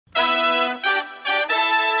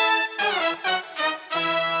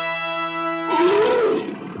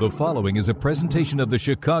The following is a presentation of the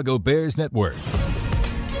Chicago Bears Network.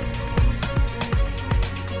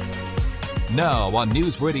 Now on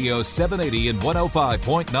News Radio 780 and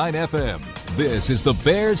 105.9 FM, this is the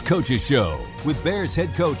Bears Coaches Show with Bears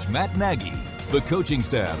head coach Matt Nagy, the coaching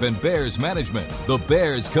staff, and Bears management. The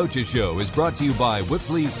Bears Coaches Show is brought to you by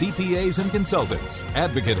Whipley CPAs and Consultants,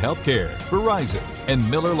 Advocate Healthcare, Verizon, and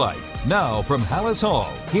Miller Lite. Now from Hallis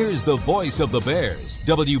Hall, here's the voice of the Bears,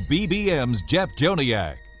 WBBM's Jeff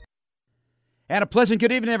Joniak. And a pleasant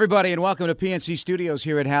good evening, everybody, and welcome to PNC Studios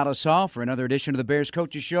here at Hallis Hall for another edition of the Bears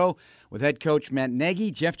Coaches Show with head coach Matt Nagy.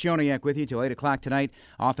 Jeff Joniak with you till 8 o'clock tonight.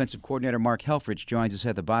 Offensive coordinator Mark Helfrich joins us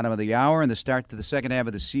at the bottom of the hour and the start to the second half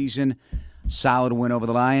of the season. Solid win over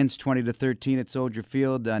the Lions, 20-13 at Soldier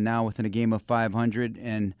Field, now within a game of 500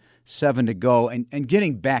 and 7 to go. And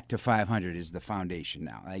getting back to 500 is the foundation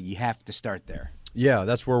now. You have to start there. Yeah,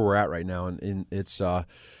 that's where we're at right now. And it's,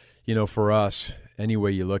 for us, any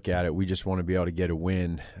way you look at it, we just want to be able to get a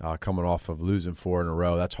win coming off of losing 4 in a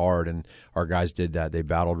row. That's hard, and our guys did that. They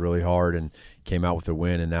battled really hard and came out with a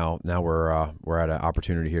win, and now we're at an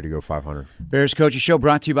opportunity here to go 500. Bears Coaches Show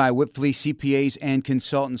brought to you by Whipley CPAs and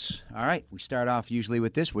Consultants. All right, we start off usually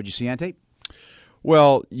with this. What'd you see on tape?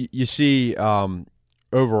 Well, you see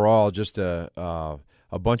overall just a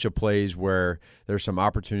bunch of plays where there's some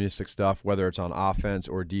opportunistic stuff, whether it's on offense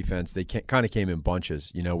or defense. They kind of came in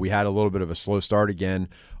bunches. We had a little bit of a slow start again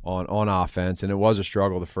on offense, and it was a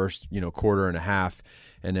struggle the first quarter and a half,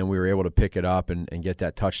 and then we were able to pick it up and get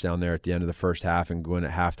that touchdown there at the end of the first half and go in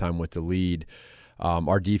at halftime with the lead.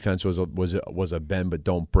 Our defense was a bend but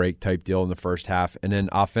don't break type deal in the first half, and then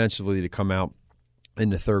offensively to come out in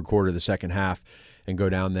the third quarter, the second half, and go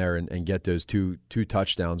down there and get those two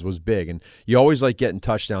touchdowns was big. And you always like getting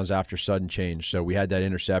touchdowns after sudden change. So we had that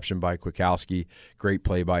interception by Kwiatkowski, great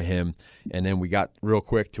play by him. And then we got real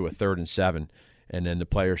quick to a 3rd and 7. And then the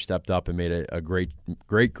player stepped up and made a great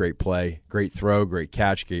play, great throw, great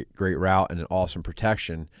catch, great route, and an awesome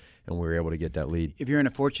protection. And we were able to get that lead. If you're in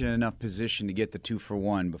a fortunate enough position to get the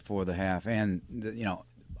 2-for-1 before the half, and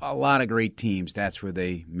a lot of great teams, that's where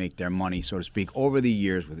they make their money, so to speak. Over the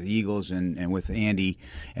years with the Eagles and with Andy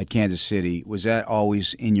at Kansas City, was that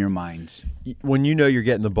always in your minds? When you're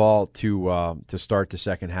getting the ball to start the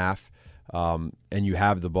second half and you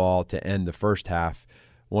have the ball to end the first half,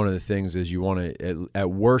 one of the things is you want to, at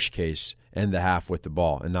worst case, end the half with the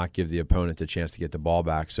ball and not give the opponent the chance to get the ball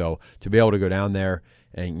back. So to be able to go down there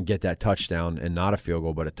and get that touchdown, and not a field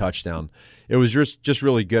goal but a touchdown, it was just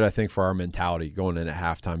really good, I think, for our mentality going in at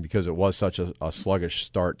halftime, because it was such a sluggish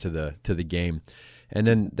start to the game. And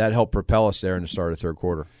then that helped propel us there in the start of the third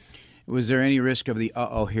quarter. Was there any risk of the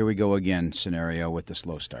here we go again scenario with the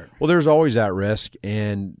slow start? Well, there's always that risk,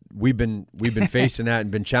 and we've been facing that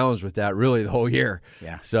and been challenged with that really the whole year.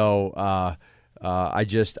 Yeah. So I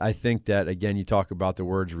think that, again, you talk about the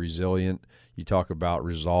words resilient, you talk about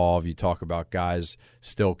resolve, you talk about guys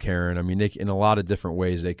still caring. I mean, in a lot of different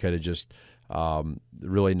ways, they could have just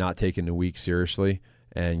really not taken the week seriously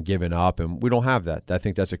and given up, and we don't have that. I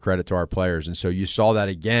think that's a credit to our players. And so you saw that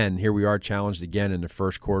again. Here we are challenged again in the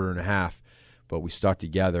first quarter and a half, but we stuck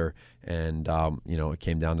together, and it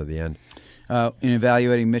came down to the end. In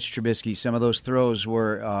evaluating Mitch Trubisky, some of those throws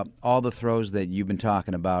were all the throws that you've been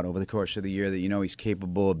talking about over the course of the year that he's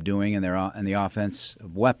capable of doing, and the offense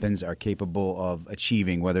weapons are capable of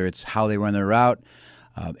achieving, whether it's how they run their route.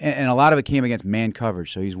 And a lot of it came against man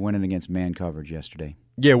coverage, so he's winning against man coverage yesterday.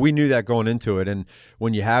 Yeah, we knew that going into it, and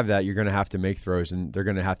when you have that, you're going to have to make throws, and they're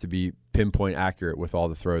going to have to be pinpoint accurate with all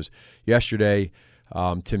the throws. Yesterday,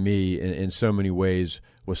 to me, in so many ways,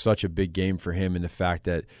 was such a big game for him, in the fact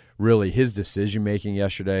that really his decision-making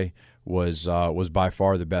yesterday was by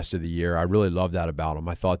far the best of the year. I really love that about him.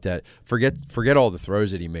 I thought that forget all the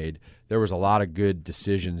throws that he made. There was a lot of good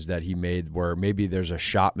decisions that he made where maybe there's a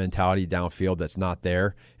shot mentality downfield that's not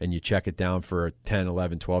there, and you check it down for a 10,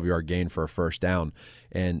 11, 12-yard gain for a first down.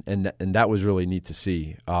 And that was really neat to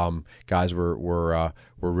see. Guys were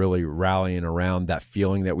really rallying around that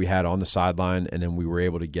feeling that we had on the sideline, and then we were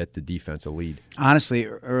able to get the defense a lead. Honestly,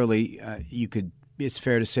 early, it's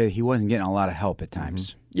fair to say he wasn't getting a lot of help at times.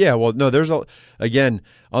 Mm-hmm. Yeah, well, no, again,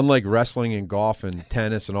 unlike wrestling and golf and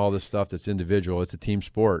tennis and all this stuff that's individual, it's a team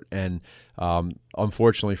sport. And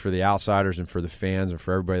unfortunately for the outsiders and for the fans and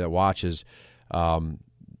for everybody that watches,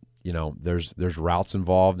 there's routes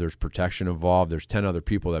involved, there's protection involved, there's 10 other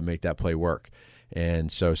people that make that play work. And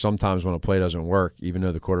so sometimes when a play doesn't work, even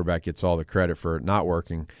though the quarterback gets all the credit for it not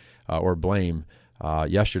working or blame,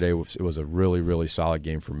 yesterday it was a really, really solid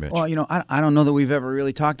game for Mitch. Well, I don't know that we've ever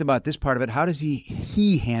really talked about this part of it. How does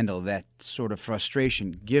he handle that sort of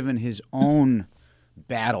frustration given his own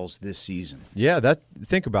battles this season. Yeah,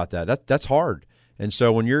 think about that. That's hard. And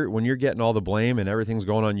so when you're getting all the blame and everything's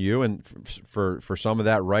going on you, and for some of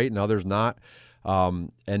that right and others not,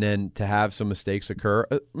 and then to have some mistakes occur,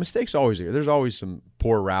 mistakes always occur. There's always some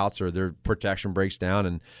poor routes, or their protection breaks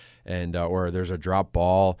down, and or there's a drop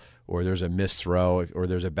ball, or there's a missed throw, or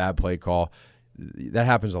there's a bad play call. That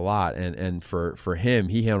happens a lot, and for him,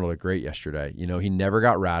 he handled it great yesterday. He never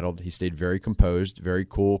got rattled. He stayed very composed, very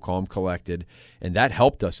cool, calm, collected, and that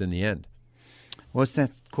helped us in the end. What's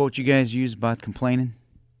that quote you guys use about complaining?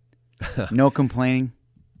 No complaining?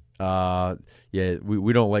 Yeah,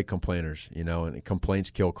 we don't like complainers, and complaints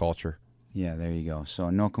kill culture. Yeah, there you go. So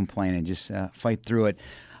no complaining, just fight through it.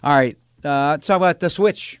 All right, let's talk about the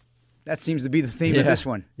switch. That seems to be the theme of this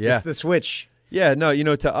one. Yeah. It's the switch. Yeah, no,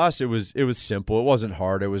 to us it was simple. It wasn't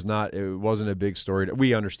hard. It wasn't a big story.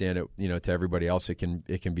 We understand it. To everybody else, it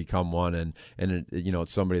can become one, and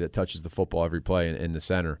it's somebody that touches the football every play in the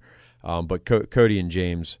center. But Cody and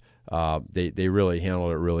James, they really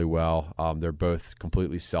handled it really well. They're both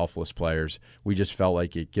completely selfless players. We just felt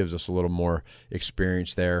like it gives us a little more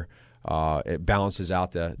experience there. It balances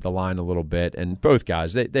out the line a little bit, and both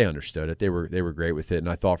guys they understood it. They were great with it, and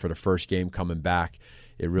I thought for the first game coming back,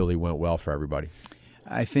 it really went well for everybody.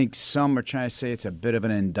 I think some are trying to say it's a bit of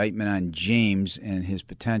an indictment on James and his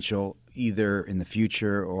potential, either in the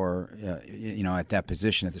future or at that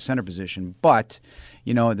position, at the center position. But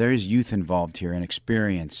there is youth involved here and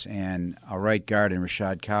experience, and a right guard in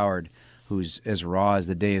Rashad Coward, who's as raw as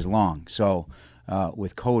the day is long. So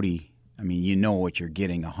with Cody, I mean, you know what you're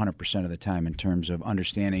getting 100% of the time in terms of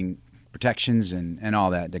understanding protections and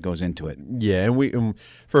all that goes into it. Yeah, and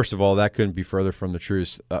first of all, that couldn't be further from the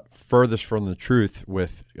truth. Furthest from the truth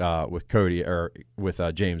with Cody, or with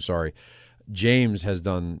James. Sorry, James has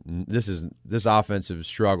done this offensive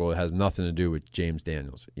struggle has nothing to do with James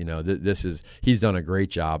Daniels. He's done a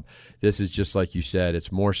great job. This is just like you said.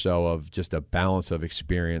 It's more so of just a balance of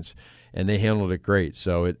experience. And they handled it great.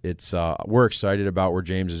 So it's we're excited about where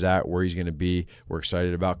James is at, where he's going to be. We're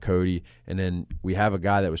excited about Cody. And then we have a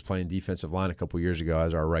guy that was playing defensive line a couple years ago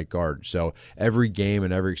as our right guard. So every game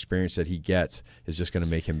and every experience that he gets is just going to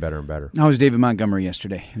make him better and better. How was David Montgomery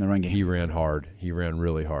yesterday in the run game? He ran hard. He ran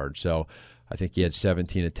really hard. So I think he had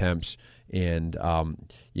 17 attempts. And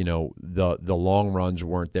the long runs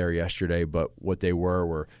weren't there yesterday, but what they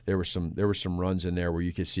were there were some runs in there where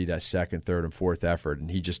you could see that second, third, and fourth effort, and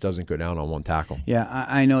he just doesn't go down on one tackle. Yeah,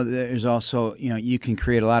 I know there's also you can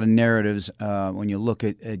create a lot of narratives when you look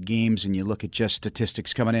at games and you look at just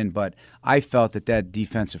statistics coming in, but I felt that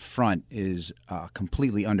defensive front is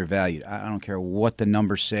completely undervalued. I don't care what the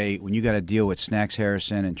numbers say. When you got to deal with Snacks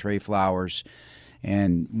Harrison and Trey Flowers,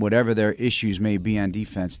 and whatever their issues may be on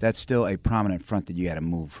defense, that's still a prominent front that you got to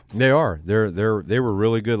move. They are. They were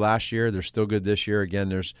really good last year. They're still good this year.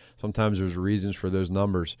 Again, sometimes there's reasons for those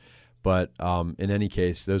numbers, but in any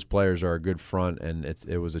case, those players are a good front, and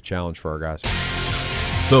it was a challenge for our guys.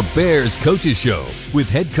 The Bears Coaches Show with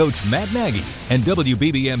head coach Matt Nagy and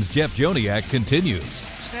WBBM's Jeff Joniak continues.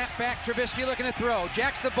 Snap back, Trubisky looking to throw.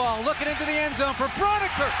 Jacks the ball, looking into the end zone for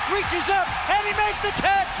Broniker. Reaches up, and he makes the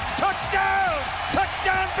catch. Touchdown!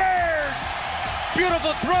 Touchdown Bears!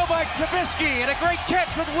 Beautiful throw by Trubisky, and a great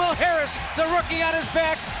catch with Will Harris, the rookie on his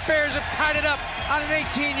back. Bears have tied it up on an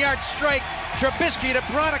 18-yard strike. Trubisky to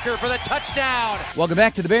Broniker for the touchdown. Welcome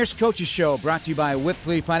back to the Bears Coaches Show, brought to you by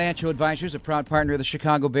Whipley Financial Advisors, a proud partner of the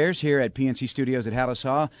Chicago Bears here at PNC Studios at Hallis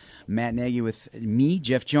Hall. Matt Nagy with me,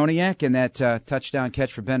 Jeff Joniak, and that touchdown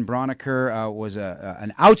catch for Ben Broniker was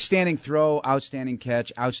an outstanding throw, outstanding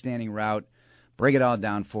catch, outstanding route. Break it all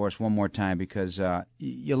down for us one more time, because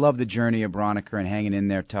you love the journey of Broniker and hanging in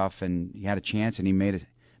there tough, and he had a chance, and he made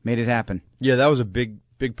it happen. Yeah, that was a big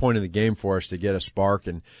point of the game for us to get a spark,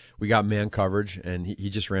 and we got man coverage, and he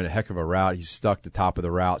just ran a heck of a route. He stuck the top of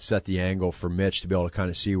the route, set the angle for Mitch to be able to kind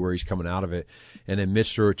of see where he's coming out of it, and then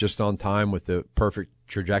Mitch threw it just on time with the perfect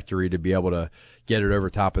trajectory to be able to get it over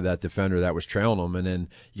top of that defender that was trailing him, and then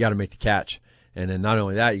you got to make the catch. And then not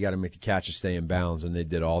only that, you got to make the catch and stay in bounds, and they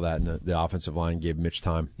did all that, and the offensive line gave Mitch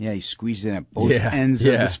time. Yeah, he squeezed in at both ends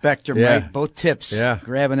of the spectrum, right? Both tips,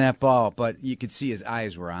 grabbing that ball. But you could see his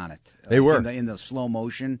eyes were on it. They were. In the slow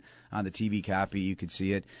motion on the TV copy, you could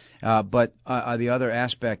see it. But the other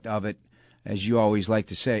aspect of it, as you always like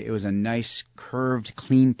to say, it was a nice, curved,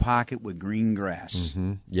 clean pocket with green grass.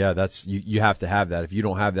 Mm-hmm. Yeah, that's you have to have that. If you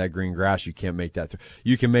don't have that green grass, you can't make that.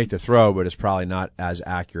 You can make the throw, but it's probably not as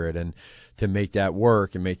accurate. And to make that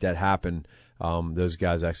work and make that happen, those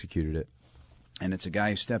guys executed it. And it's a guy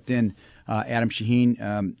who stepped in. Adam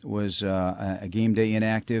Shaheen was a game day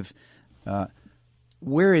inactive.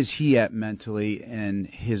 Where is he at mentally and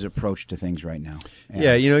his approach to things right now?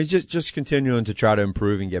 Yeah, he's just continuing to try to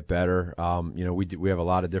improve and get better. We have a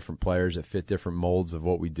lot of different players that fit different molds of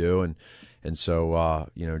what we do, and so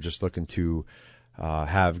just looking to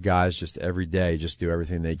have guys just every day just do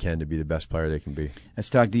everything they can to be the best player they can be. Let's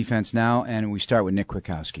talk defense now, and we start with Nick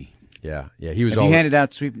Kwiatkowski. Yeah, he was. He handed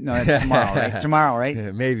out sweep. No, that's tomorrow, right? Tomorrow, right?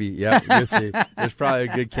 Yeah, maybe. Yeah, we'll see. There's probably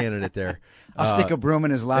a good candidate there. I'll stick a broom in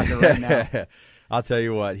his locker right now. I'll tell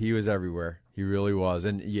you what, he was everywhere. He really was.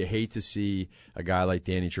 And you hate to see a guy like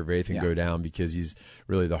Danny Trevathan go down because he's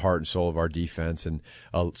really the heart and soul of our defense and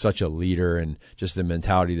such a leader, and just the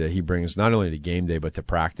mentality that he brings not only to game day but to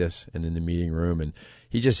practice and in the meeting room. And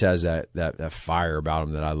he just has that fire about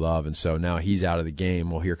him that I love. And so now he's out of the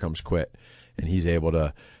game. Well, here comes Quit, and he's able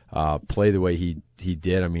to play the way he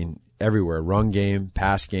did. I mean, everywhere, run game,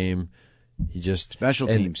 pass game. He just special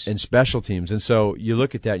teams and special teams. And so you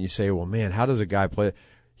look at that and you say, well, man, how does a guy play?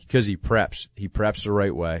 Because he preps the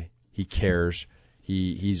right way. He cares.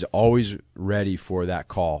 He's always ready for that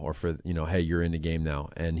call or for, hey, you're in the game now.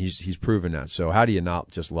 And he's proven that. So how do you not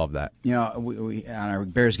just love that? We on our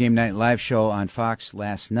Bears Game Night live show on Fox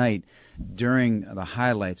last night, during the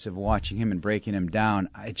highlights of watching him and breaking him down,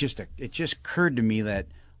 it just occurred to me that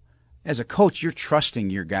as a coach, you're trusting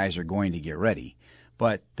your guys are going to get ready.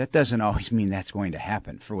 But that doesn't always mean that's going to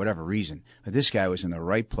happen for whatever reason. But this guy was in the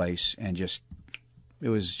right place and it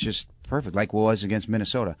was just perfect, like it was against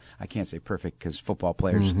Minnesota. I can't say perfect because football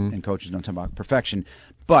players and coaches don't talk about perfection.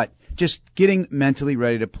 But just getting mentally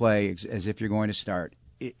ready to play as if you're going to start.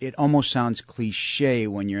 It almost sounds cliche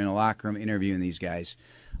when you're in the locker room interviewing these guys.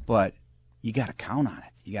 But you got to count on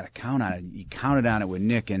it. You counted on it with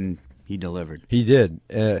Nick, and he delivered. He did.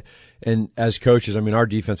 And as coaches, I mean, our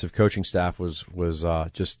defensive coaching staff was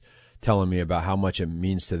just telling me about how much it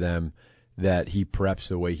means to them that he preps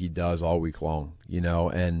the way he does all week long,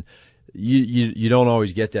 and you don't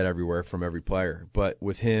always get that everywhere from every player. But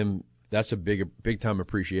with him, that's a big time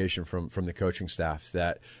appreciation from the coaching staff,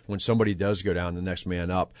 that when somebody does go down, the next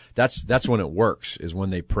man up, that's when it works, is when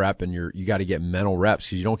they prep, and you got to get mental reps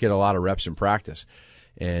because you don't get a lot of reps in practice.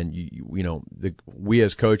 And we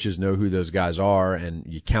as coaches know who those guys are, and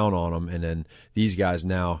you count on them. And then these guys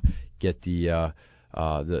now get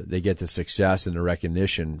they get the success and the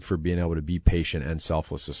recognition for being able to be patient and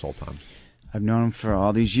selfless this whole time. I've known him for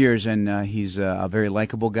all these years, and he's a very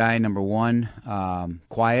likable guy. Number one,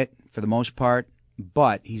 quiet for the most part,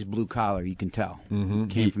 but he's blue collar. You can tell.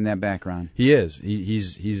 Came from that background. He is.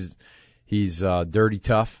 He's dirty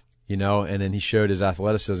tough. And then he showed his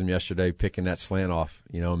athleticism yesterday, picking that slant off,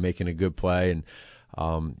 making a good play. And,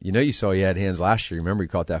 you saw he had hands last year. Remember, he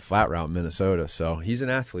caught that flat route in Minnesota. So he's an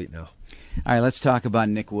athlete now. All right, let's talk about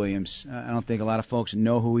Nick Williams. I don't think a lot of folks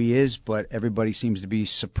know who he is, but everybody seems to be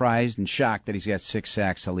surprised and shocked that he's got 6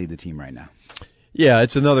 sacks to lead the team right now. Yeah,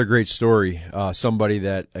 it's another great story. Somebody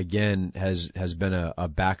that, again, has been a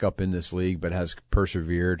backup in this league but has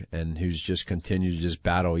persevered and who's just continued to just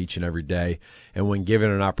battle each and every day. And when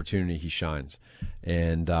given an opportunity, he shines.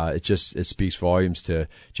 And it speaks volumes to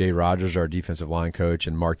Jay Rogers, our defensive line coach,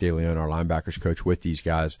 and Mark DeLeon, our linebackers coach, with these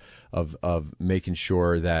guys of making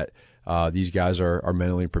sure that these guys are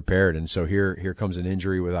mentally prepared. And so here comes an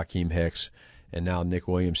injury with Akeem Hicks, and now Nick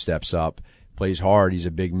Williams steps up. Plays hard. He's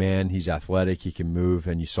a big man. He's athletic. He can move,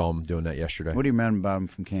 and you saw him doing that yesterday. What do you remember about him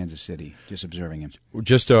from Kansas City, just observing him?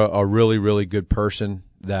 Just a really, really good person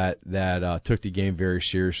that took the game very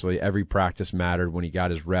seriously. Every practice mattered. When he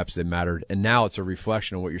got his reps, it mattered. And now it's a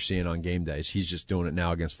reflection of what you're seeing on game days. He's just doing it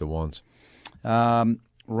now against the ones.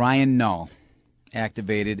 Ryan Null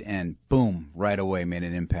activated, and boom, right away made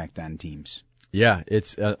an impact on teams. Yeah,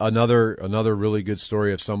 it's another really good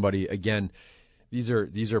story of somebody, again, These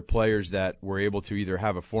are players that we're able to either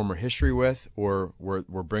have a former history with, or we're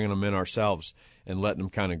bringing them in ourselves and letting them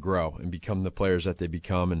kind of grow and become the players that they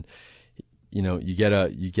become. And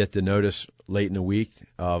you get the notice late in the week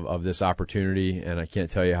of this opportunity, and I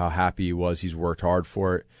can't tell you how happy he was. He's worked hard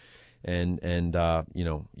for it, and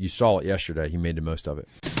you saw it yesterday. He made the most of it.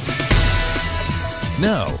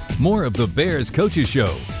 Now, more of the Bears Coaches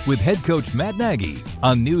Show with head coach Matt Nagy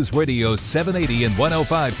on News Radio 780 and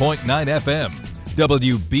 105.9 FM.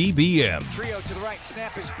 WBBM. Trio to the right,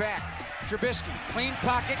 snap is back. Trubisky, clean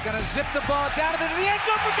pocket, gonna zip the ball down into the end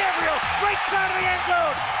zone for Gabriel. Right side of the end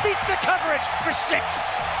zone, beats the coverage for 6.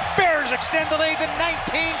 Bears extend the lead to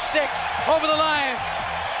 19-6 over the Lions.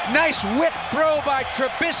 Nice whip throw by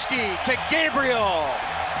Trubisky to Gabriel.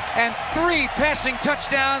 And 3 passing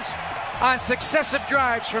touchdowns on successive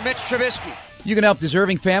drives for Mitch Trubisky. You can help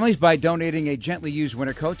deserving families by donating a gently used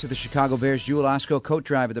winter coat to the Chicago Bears Jewel Osco Coat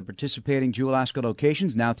Drive at the participating Jewel Osco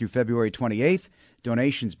locations now through February 28th.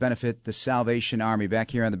 Donations benefit the Salvation Army.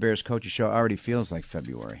 Back here on the Bears Coaches Show, already feels like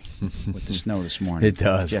February with the snow this morning. It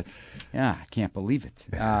does. Yeah, I can't believe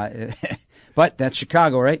it. But that's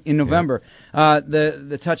Chicago, right? In November. Yeah.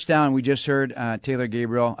 The touchdown we just heard, Taylor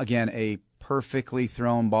Gabriel, again, a perfectly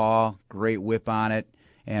thrown ball, great whip on it,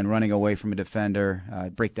 and running away from a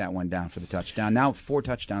defender. Break that one down for the touchdown. Now 4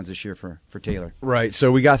 touchdowns this year for Taylor. Right.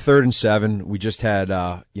 So we got 3rd and 7. We just had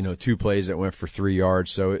 2 plays that went for 3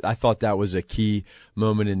 yards. So I thought that was a key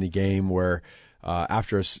moment in the game where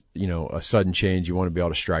after a sudden change, you want to be able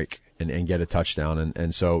to strike and get a touchdown.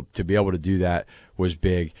 And so to be able to do that was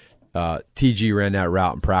big. TG ran that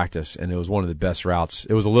route in practice, and it was one of the best routes.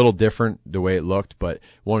 It was a little different the way it looked, but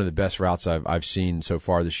one of the best routes I've seen so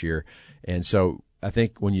far this year. And so I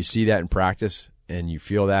think when you see that in practice and you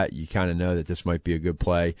feel that, you kind of know that this might be a good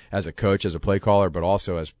play as a coach, as a play caller, but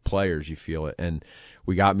also as players, you feel it. And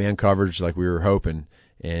we got man coverage like we were hoping,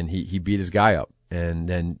 and he beat his guy up. And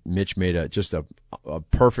then Mitch made a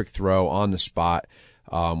perfect throw on the spot,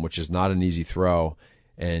 which is not an easy throw,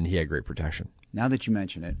 and he had great protection. Now that you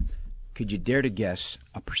mention it, could you dare to guess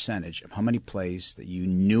a percentage of how many plays that you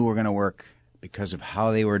knew were going to work because of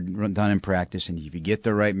how they were done in practice, and if you get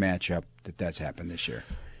the right matchup, that's happened this year?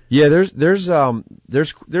 Yeah, there's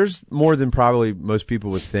more than probably most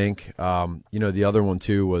people would think. The other one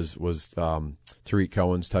too was Tariq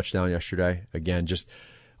Cohen's touchdown yesterday. Again, just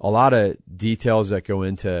a lot of details that go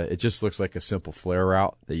into it. Just looks like a simple flare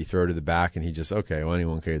route that you throw to the back, and he just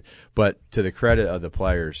anyone could. But to the credit of the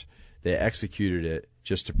players, they executed it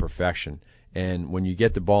just to perfection. And when you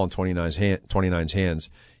get the ball in 29's hands,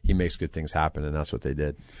 he makes good things happen, and that's what they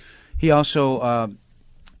did. He also,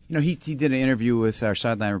 he did an interview with our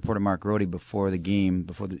sideline reporter Mark Grody before the game,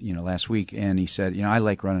 last week, and he said, I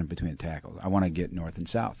like running between the tackles. I want to get north and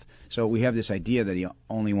south. So we have this idea that he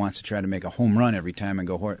only wants to try to make a home run every time and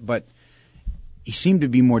go hard, but he seemed to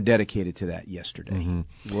be more dedicated to that yesterday.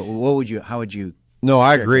 Mm-hmm. How would you? No,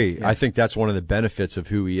 I agree. Yeah. I think that's one of the benefits of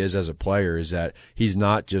who he is as a player is that he's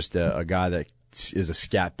not just a guy that is a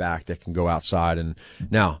scat back that can go outside. And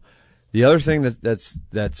now, the other thing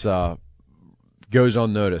that's goes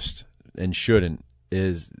unnoticed and shouldn't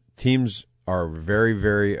is teams are very,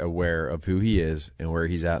 very aware of who he is and where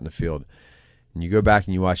he's at in the field. And you go back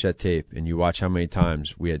and you watch that tape and you watch how many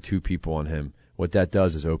times we had 2 people on him. What that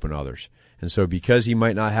does is open others. And so because he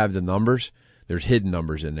might not have the numbers, there's hidden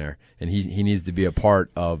numbers in there, and he needs to be a part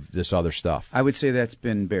of this other stuff. I would say that's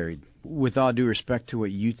been buried. With all due respect to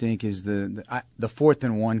what you think is the 4th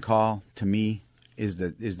and 1 call, to me, is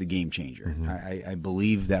the game changer. Mm-hmm. I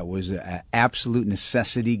believe that was an absolute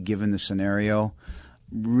necessity given the scenario.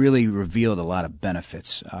 Really revealed a lot of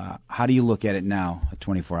benefits. How do you look at it now,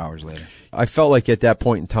 24 hours later? I felt like at that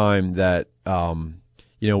point in time that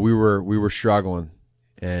we were struggling,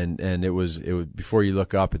 and it was before you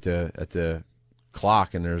look up at the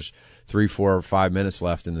clock and there's 3, 4, or 5 minutes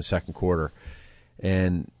left in the second quarter,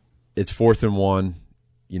 and it's 4th and 1.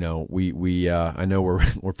 I know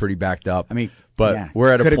we're pretty backed up. I mean, but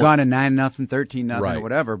we're at a point. Could have gone to 9-0, 13-0, or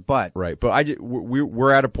whatever. But right, but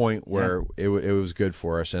we're at a point where it was good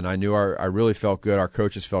for us, and I knew I really felt good. Our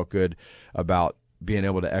coaches felt good about being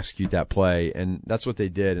able to execute that play, and that's what they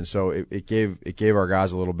did. And so it gave our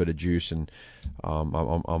guys a little bit of juice, and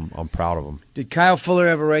I'm proud of them. Did Kyle Fuller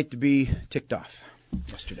have a right to be ticked off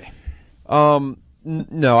yesterday?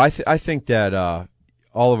 No, I think that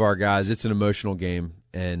all of our guys. It's an emotional game,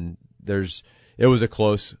 and it was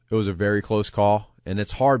a very close call, and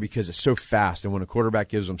it's hard because it's so fast. And when a quarterback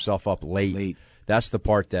gives himself up late, that's the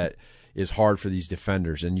part that is hard for these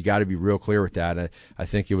defenders, and you got to be real clear with that. I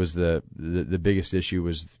think it was the biggest issue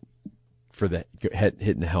was for the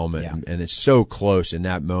hitting the helmet, and it's so close in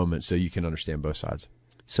that moment, so you can understand both sides.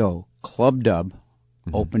 So Club Dub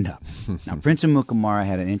opened up. Now Prince Amukamara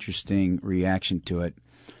had an interesting reaction to it,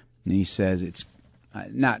 and he says it's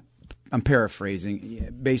not. I'm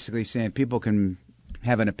paraphrasing, basically saying people can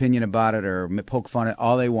have an opinion about it or poke fun at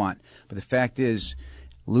all they want, but the fact is,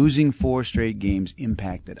 losing 4 straight games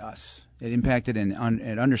impacted us. It impacted and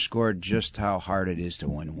it underscored just how hard it is to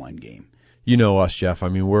win one game. You know us, Jeff. I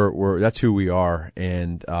mean, we're that's who we are,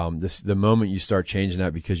 and the moment you start changing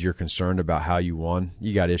that because you're concerned about how you won,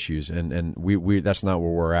 you got issues, and we that's not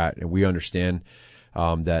where we're at, and we understand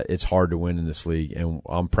that it's hard to win in this league, and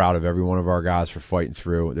I'm proud of every one of our guys for fighting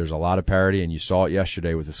through. There's a lot of parity, and you saw it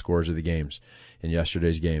yesterday with the scores of the games in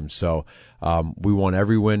yesterday's games. So we want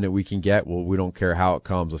every win that we can get. Well, we don't care how it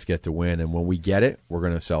comes. Let's get the win, and when we get it, we're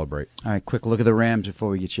going to celebrate. All right, quick look at the Rams before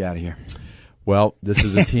we get you out of here. Well, this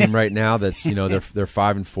is a team right now that's they're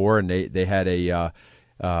 5-4, and they had a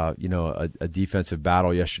defensive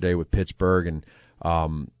battle yesterday with Pittsburgh, and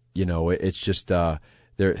it's just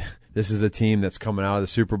this is a team that's coming out of the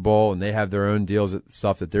Super Bowl, and they have their own deals,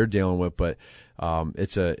 stuff that they're dealing with. But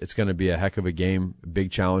it's going to be a heck of a game, a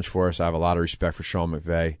big challenge for us. I have a lot of respect for Sean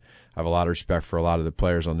McVay. I have a lot of respect for a lot of the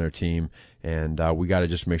players on their team, and we got to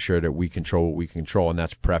just make sure that we control what we control, and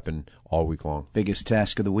that's prepping all week long. Biggest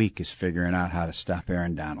task of the week is figuring out how to stop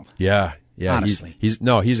Aaron Donald. Yeah. Honestly. He's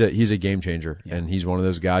a game changer, and he's one of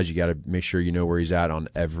those guys you got to make sure you know where he's at on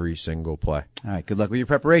every single play. All right, good luck with your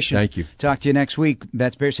preparation. Thank you. Talk to you next week.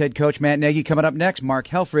 That's Bears head coach Matt Nagy. Coming up next, Mark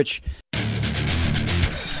Helfrich.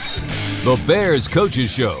 The Bears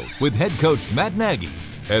Coaches Show with head coach Matt Nagy.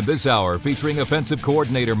 And this hour featuring offensive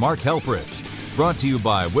coordinator Mark Helfrich. Brought to you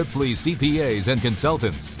by Whipley CPAs and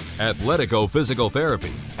Consultants, Athletico Physical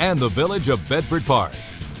Therapy, and the Village of Bedford Park.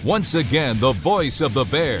 Once again, the voice of the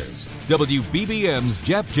Bears, WBBM's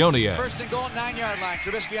Jeff Joniak. First and goal, 9-yard line.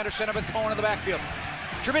 Trubisky under center with Cohen in the backfield.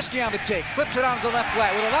 Trubisky on the take, flips it onto the left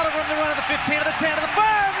flat with a lot of room to run to the 15, to the 10, to the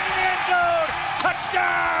 5, into the end zone.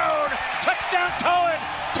 Touchdown! Touchdown Cohen!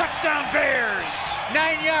 Touchdown Bears!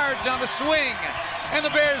 9 yards on the swing. And the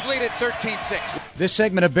Bears lead it 13-6. This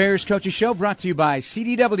segment of Bears Coaches Show brought to you by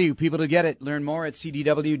CDW. People to get it. Learn more at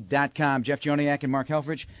CDW.com. Jeff Joniak and Mark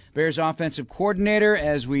Helfrich, Bears offensive coordinator,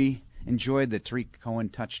 as we enjoyed the Tariq Cohen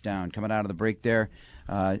touchdown coming out of the break there.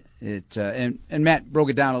 And Matt broke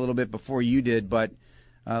it down a little bit before you did, but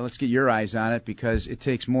let's get your eyes on it, because it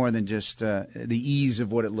takes more than just the ease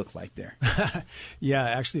of what it looked like there. Yeah,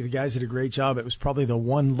 actually, the guys did a great job. It was probably the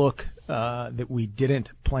one look that we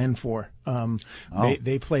didn't plan for.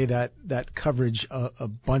 They play that coverage a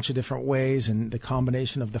bunch of different ways, and the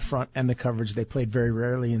combination of the front and the coverage they played very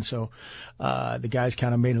rarely, and so the guys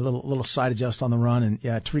kind of made a little side adjust on the run. And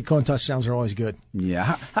yeah, Tariq Cohen touchdowns are always good.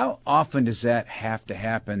 Yeah, how often does that have to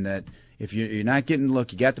happen? That if you're not getting the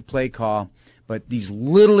look, you got the play call, but these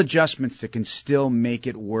little adjustments that can still make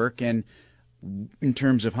it work. And in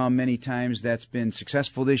terms of how many times that's been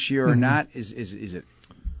successful this year or not, is it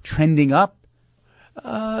trending up?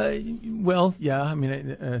 Well, yeah. I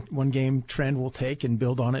mean, one game trend we'll take and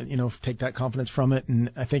build on it. Take that confidence from it.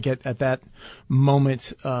 And I think at that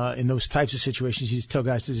moment, in those types of situations, you just tell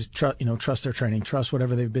guys to just trust their training, trust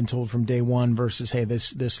whatever they've been told from day one. Versus, hey,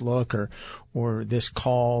 this look or this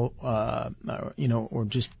call, or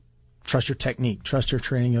just trust your technique, trust your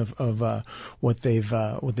training of what they've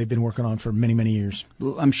been working on for many, many years.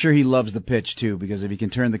 I'm sure he loves the pitch too, because if he can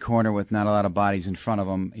turn the corner with not a lot of bodies in front of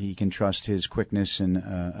him, he can trust his quickness and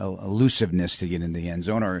elusiveness to get in the end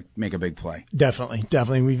zone or make a big play. Definitely.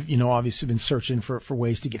 We've obviously been searching for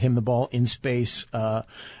ways to get him the ball in space,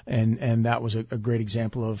 and that was a great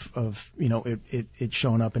example of it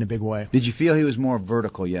showing up in a big way. Did you feel he was more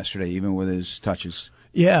vertical yesterday, even with his touches?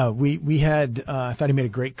 Yeah, we had. I thought he made a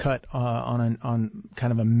great cut on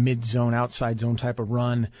kind of a mid-zone, outside zone type of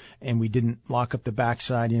run, and we didn't lock up the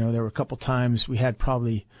backside. There were a couple times we had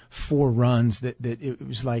probably 4 runs that it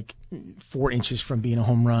was like 4 inches from being a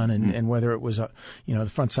home run, and whether it was the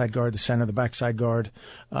front side guard, the center, the backside guard,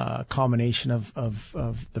 combination of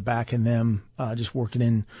the back and them just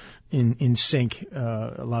working in sync.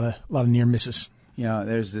 A lot of near misses.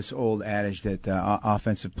 There's this old adage that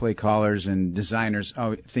offensive play callers and designers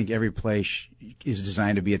think every play is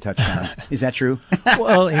designed to be a touchdown. Is that true?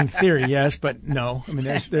 Well, in theory, yes, but no. I mean,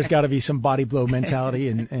 there's got to be some body blow mentality,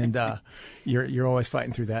 and you're always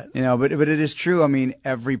fighting through that. But it is true. I mean,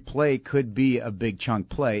 every play could be a big chunk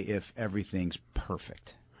play if everything's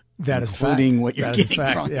perfect. That is including what you're getting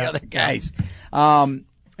from the other guys. And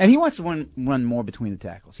he wants to run more between the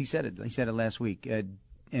tackles. He said it. He said it last week.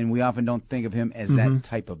 And we often don't think of him as that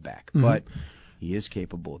type of back, but he is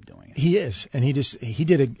capable of doing it. He is, and he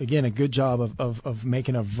did a good job of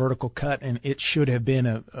making a vertical cut, and it should have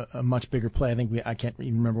been a much bigger play. I think I can't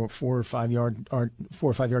even remember what 4 or 5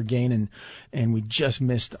 yard gain, and we just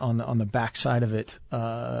missed on the backside of it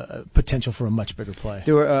potential for a much bigger play.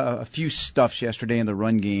 There were a few stuffs yesterday in the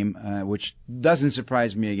run game, which doesn't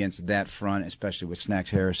surprise me against that front, especially with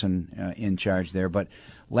Snacks Harrison in charge there, but.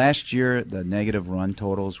 Last year, the negative run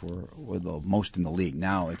totals were the most in the league.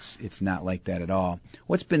 Now it's not like that at all.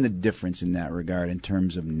 What's been the difference in that regard in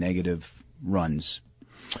terms of negative runs?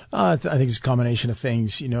 I think it's a combination of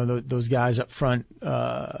things. Those guys up front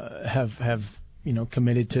have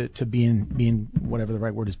committed to being whatever the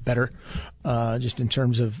right word is, better. Just in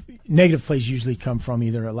terms of negative plays usually come from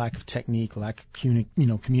either a lack of technique, lack of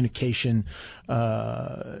communication.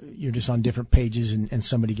 You're just on different pages and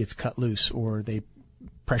somebody gets cut loose, or they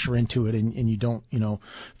pressure into it and you don't,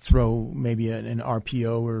 throw maybe an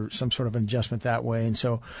RPO or some sort of an adjustment that way. And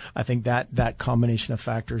so I think that combination of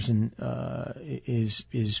factors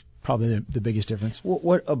is probably the biggest difference.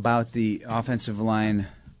 What about the offensive line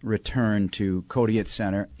return to Cody at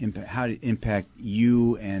center, how did it impact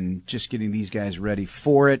you and just getting these guys ready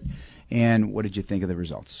for it? And what did you think of the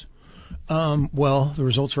results? Well, the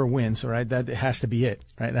results are wins, right? That has to be it,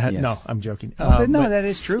 right? Yes. No, I'm joking. But that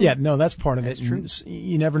is true. Yeah, no, that's part of That's it. true.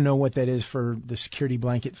 You never know what that is for the security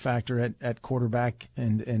blanket factor at quarterback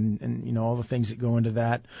and all the things that go into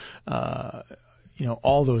that.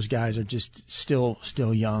 All those guys are just still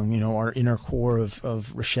young. Our inner core of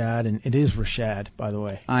Rashad, and it is Rashad, by the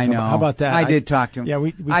way. I know. How about that? I did talk to him. Yeah,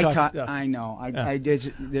 we talked. I know. I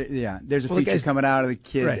did. There's a Well, feature guys, coming out of the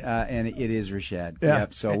kid, right. And it is Rashad. Yeah.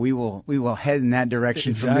 Yep. So we will head in that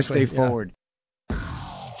direction from this day Exactly, yeah. forward.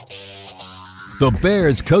 The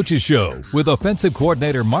Bears Coaches Show with offensive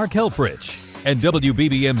coordinator Mark Helfrich. And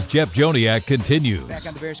WBBM's Jeff Joniak continues. Back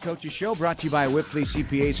on the Bears Coaches Show, brought to you by Whipley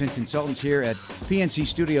CPAs and Consultants here at PNC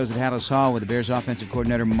Studios at Hallis Hall with the Bears offensive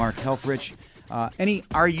coordinator Mark Helfrich. Any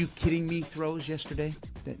 "are you kidding me" throws yesterday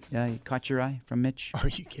that caught your eye from Mitch? Are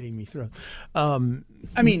you kidding me?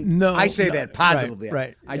 I mean, no, I say no, that positively.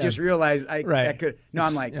 Right. I Yeah. just realized I could. No, I'm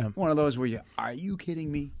It's, like yeah. one of those where are you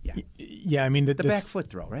kidding me? Yeah. Yeah, I mean The back foot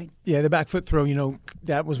throw, right? Yeah, the back foot throw,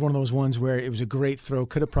 that was one of those ones where it was a great throw.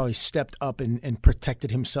 Could have probably stepped up and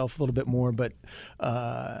protected himself a little bit more. But,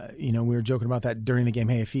 we were joking about that during the game.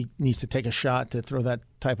 Hey, if he needs to take a shot to throw that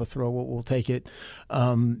type of throw, we'll take it.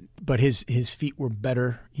 But his feet were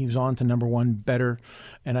better. He was on to number one better.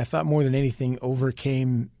 And I thought more than anything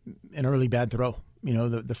overcame an early bad throw.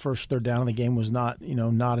 The first third down of the game was not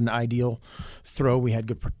an ideal throw. We had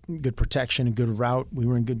good protection, a good route. We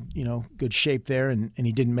were in good shape there, and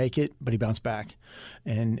he didn't make it, but he bounced back.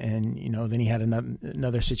 And then he had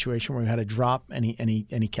another situation where he had a drop, and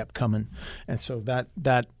he kept coming. And so that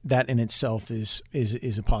in itself is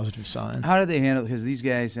a positive sign. How did they handle it? Because these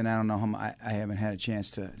guys, and I don't know I haven't had a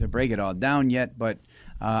chance to break it all down yet, but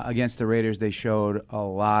against the Raiders, they showed a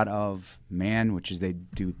lot of man, which is they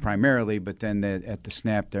do primarily, but then at the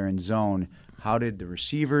snap, they're in zone. How did the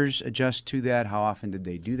receivers adjust to that? How often did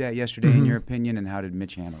they do that yesterday, in your opinion, and how did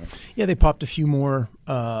Mitch handle it? Yeah, they popped a few more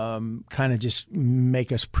kind of just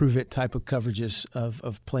make us prove it type of coverages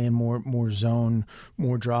of playing more zone,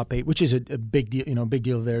 more drop eight, which is a big deal. Big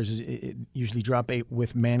deal of theirs is it usually drop eight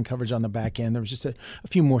with man coverage on the back end. There was just a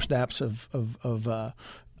few more snaps of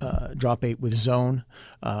drop eight with zone,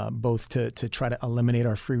 both to try to eliminate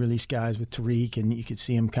our free release guys with Tariq, and you could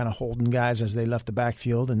see him kind of holding guys as they left the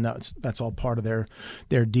backfield, and that's all part of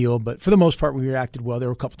their deal. But for the most part, we reacted well. There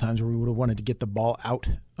were a couple times where we would have wanted to get the ball out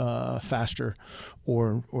faster,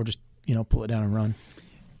 or just pull it down and run.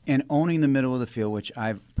 And owning the middle of the field, which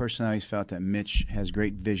I've personally always felt that Mitch has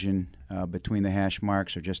great vision between the hash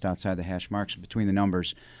marks or just outside the hash marks, between the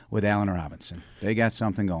numbers with Allen Robinson. They got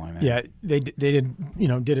something going, man. Yeah, they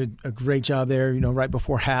did a great job there, right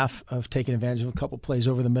before half of taking advantage of a couple plays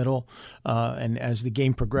over the middle. And as the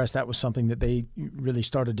game progressed, that was something that they really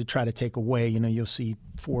started to try to take away. You'll see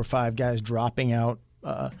 4 or 5 guys dropping out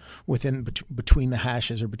between the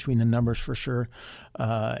hashes or between the numbers for sure,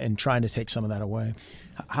 and trying to take some of that away.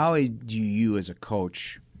 How do you as a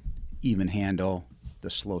coach even handle the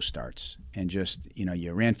slow starts and just,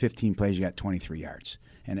 you ran 15 plays, you got 23 yards,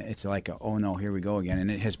 and it's like, oh no, here we go again.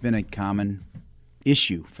 And it has been a common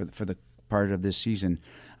issue for the part of this season,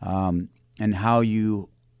 and how you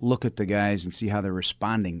look at the guys and see how they're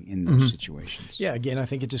responding in those situations. Yeah, again, I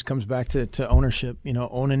think it just comes back to ownership,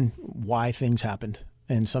 owning why things happened.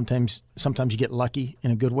 And sometimes you get lucky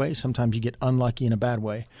in a good way. Sometimes you get unlucky in a bad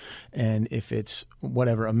way. And if it's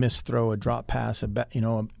a missed throw, a drop pass, a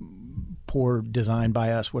poor design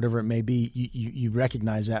by us, whatever it may be, you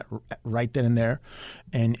recognize that right then and there,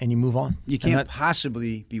 and you move on. You can't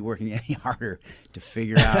possibly be working any harder to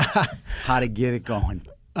figure out how to get it going.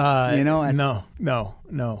 No.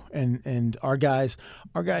 And our guy,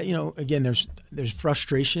 again, there's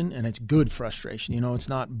frustration, and it's good frustration. It's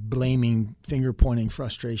not blaming, finger pointing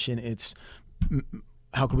frustration. It's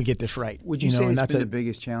how can we get this right? Would you say it's been the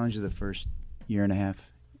biggest challenge of the first year and a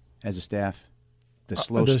half as a staff? The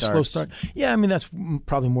slow start. Yeah, I mean that's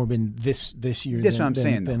probably more been this year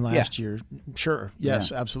than last year. Sure.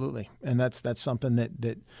 Yes, absolutely. And that's something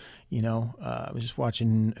that I was just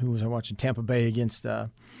watching. Who was I watching? Tampa Bay against the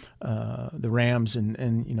Rams,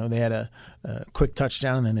 and they had a quick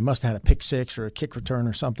touchdown, and then they must have had a pick six or a kick return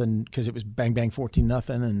or something because it was bang bang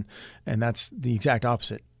 14-0, and that's the exact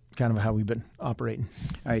opposite kind of how we've been operating.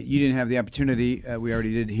 All right, you didn't have the opportunity. We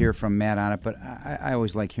already did hear from Matt on it, but I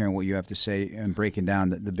always like hearing what you have to say and breaking down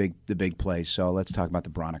the big plays. So let's talk about the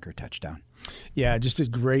Broniker touchdown. Yeah, just a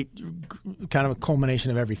great kind of a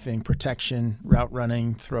culmination of everything: protection, route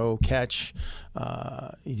running, throw, catch.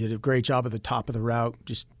 He did a great job at the top of the route,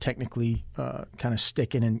 just technically kind of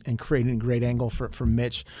sticking and creating a great angle for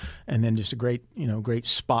Mitch, and then just a great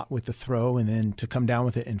spot with the throw, and then to come down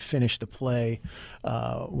with it and finish the play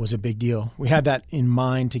was a big deal. We had that in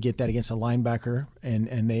mind to get that against a linebacker,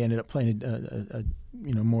 and they ended up playing a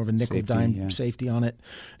more of a nickel dime safety on it,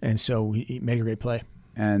 and so he made a great play.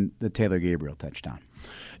 And the Taylor Gabriel touchdown.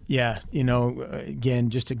 Yeah, again,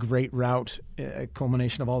 just a great route, a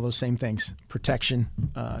culmination of all those same things: protection,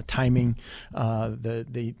 timing.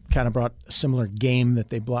 They kind of brought a similar game that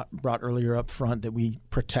they brought earlier up front that we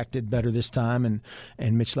protected better this time,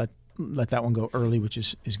 and Mitch let that one go early, which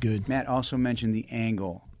is good. Matt also mentioned the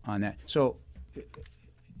angle on that. So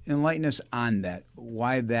enlighten us on that.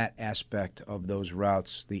 Why that aspect of those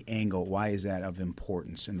routes, the angle, why is that of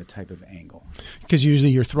importance in the type of angle? Because usually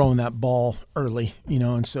you're throwing that ball early,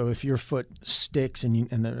 and so if your foot sticks and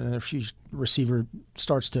the receiver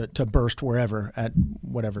starts to burst wherever at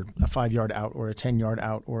whatever, a 5-yard out or a 10-yard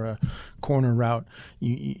out or a corner route,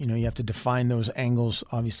 you have to define those angles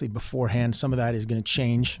obviously beforehand. Some of that is going to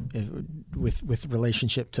change with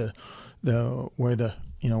relationship to where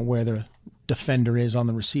the defender is on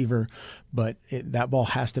the receiver, but that ball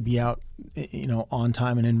has to be out, on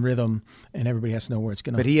time and in rhythm, and everybody has to know where it's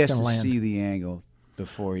going to land. But he has to see the angle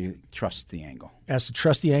before you trust the angle. Has to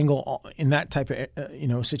trust the angle in that type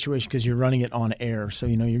of situation because you're running it on air. So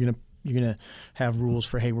you're gonna have rules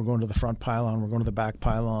for, hey, we're going to the front pylon, we're going to the back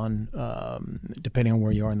pylon, depending on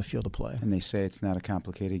where you are in the field of play. And they say it's not a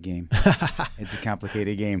complicated game. It's a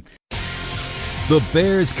complicated game. The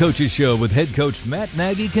Bears Coaches Show with head coach Matt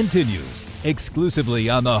Nagy continues exclusively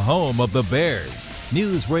on the home of the Bears.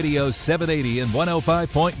 News Radio 780 and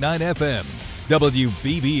 105.9 FM,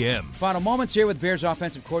 WBBM. Final moments here with Bears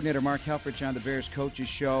offensive coordinator Mark Helfrich on the Bears Coaches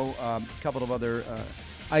Show. A couple of other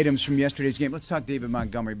items from yesterday's game. Let's talk David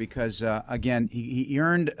Montgomery because, again, he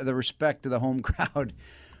earned the respect of the home crowd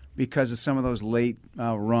because of some of those late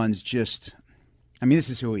runs. This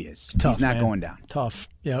is who he is. Tough, he's not man. Going down. Tough.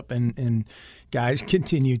 Yep. And guys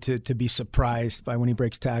continue to be surprised by when he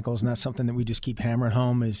breaks tackles, and that's something that we just keep hammering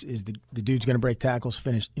home is the dude's going to break tackles,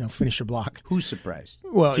 finish your block. Who's surprised?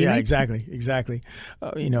 Well, Teammates? Yeah, exactly.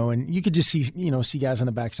 And you could just see guys on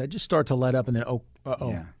the backside just start to let up, and then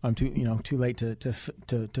I'm too late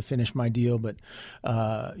to finish my deal. But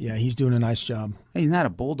he's doing a nice job. He's not a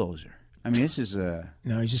bulldozer. This is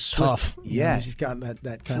he's just tough. Yeah, he's got that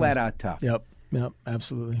kind flat out tough. Yep,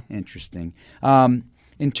 absolutely. Interesting.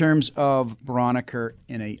 In terms of Braunecker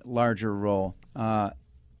in a larger role,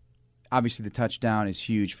 obviously the touchdown is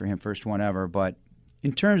huge for him, first one ever. But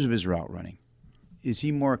in terms of his route running, is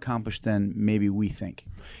he more accomplished than maybe we think?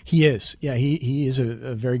 He is. Yeah, he is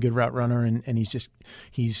a very good route runner, and he's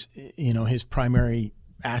his primary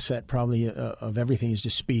asset probably of everything is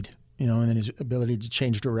just speed. And then his ability to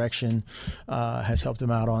change direction has helped him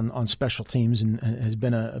out on special teams and has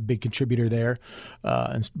been a big contributor there.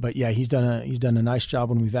 But he's done a nice job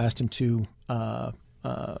when we've asked him to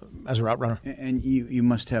as a route runner. And you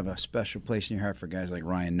must have a special place in your heart for guys like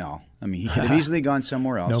Ryan Null. He could have easily gone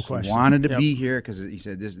somewhere else. No question. He wanted to be here because he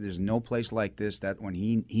said there's no place like this. That when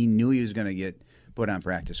he knew he was going to get put on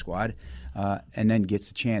practice squad, and then gets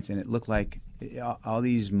the chance, and it looked like all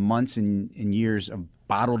these months and years of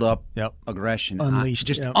bottled up aggression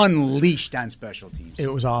unleashed, unleashed on special teams.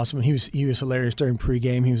 It was awesome. He was hilarious during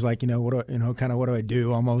pregame. He was like, what do I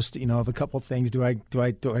do? Almost, of a couple of things. Do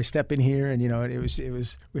I step in here? And it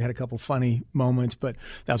was. We had a couple funny moments, but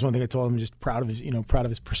that was one thing I told him. Just proud of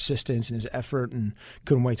his persistence and his effort, and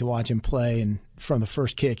couldn't wait to watch him play. And from the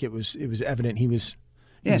first kick, it was evident he was.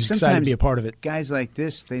 Yeah, he's excited to be a part of it. Guys like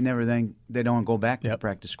this, they don't go back to the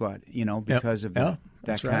practice squad, because of that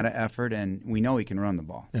kind of effort. And we know he can run the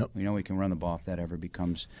ball. Yep. We know he can run the ball if that ever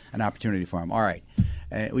becomes an opportunity for him. All right,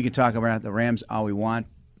 we can talk about the Rams all we want,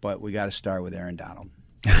 but we got to start with Aaron Donald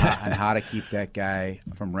on how to keep that guy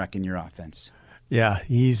from wrecking your offense. Yeah,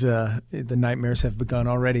 he's the nightmares have begun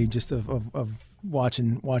already. Just of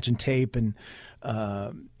watching tape, and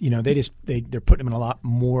they're putting him in a lot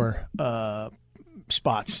more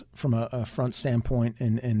spots from a front standpoint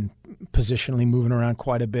and positionally moving around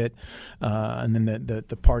quite a bit, and then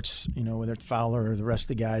the parts, whether it's Fowler or the rest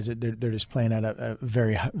of the guys, they're just playing at a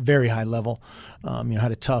very, very high level.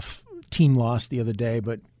 Had a tough team loss the other day,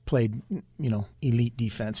 but played elite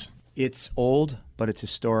defense. It's old, but it's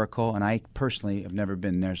historical, and I personally have never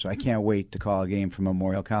been there, so I can't wait to call a game from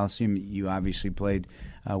Memorial Coliseum. You obviously played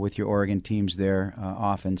with your Oregon teams there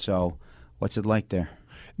often, so what's it like there?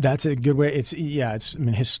 That's a good way. It's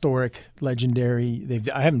historic, legendary.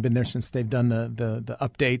 I haven't been there since they've done the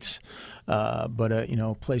updates, but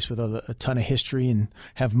a place with a ton of history and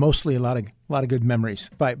have mostly a lot of good memories.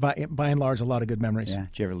 By and large, a lot of good memories. Yeah.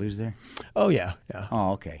 Did you ever lose there? Oh yeah.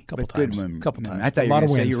 Oh, okay. Couple times. Couple times. I thought you were going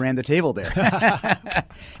to say you ran the table there.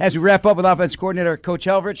 As we wrap up with offense coordinator Coach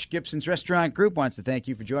Helfrich, Gibson's Restaurant Group wants to thank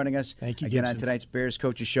you for joining us. Thank you, again Gibson's. on tonight's Bears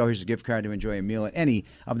Coaches Show. Here's a gift card to enjoy a meal at any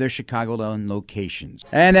of their Chicagoland locations.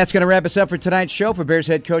 And that's going to wrap us up for tonight's show. For Bears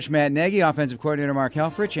head coach Matt Nagy, offensive coordinator Mark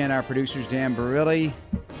Helfrich, and our producers Dan Barilli,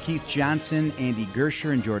 Keith Johnson, Andy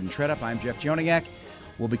Gersher, and Jordan Tredup. I'm Jeff Joniak.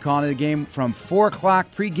 We'll be calling the game from 4 o'clock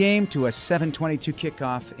pregame to a 7:22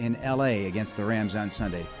 kickoff in L.A. against the Rams on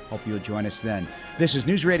Sunday. Hope you'll join us then. This is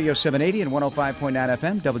News Radio 780 and 105.9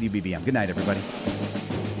 FM, WBBM. Good night, everybody.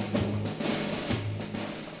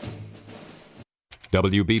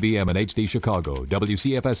 WBBM in HD Chicago,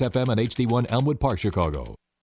 WCFS FM and HD1 Elmwood Park, Chicago.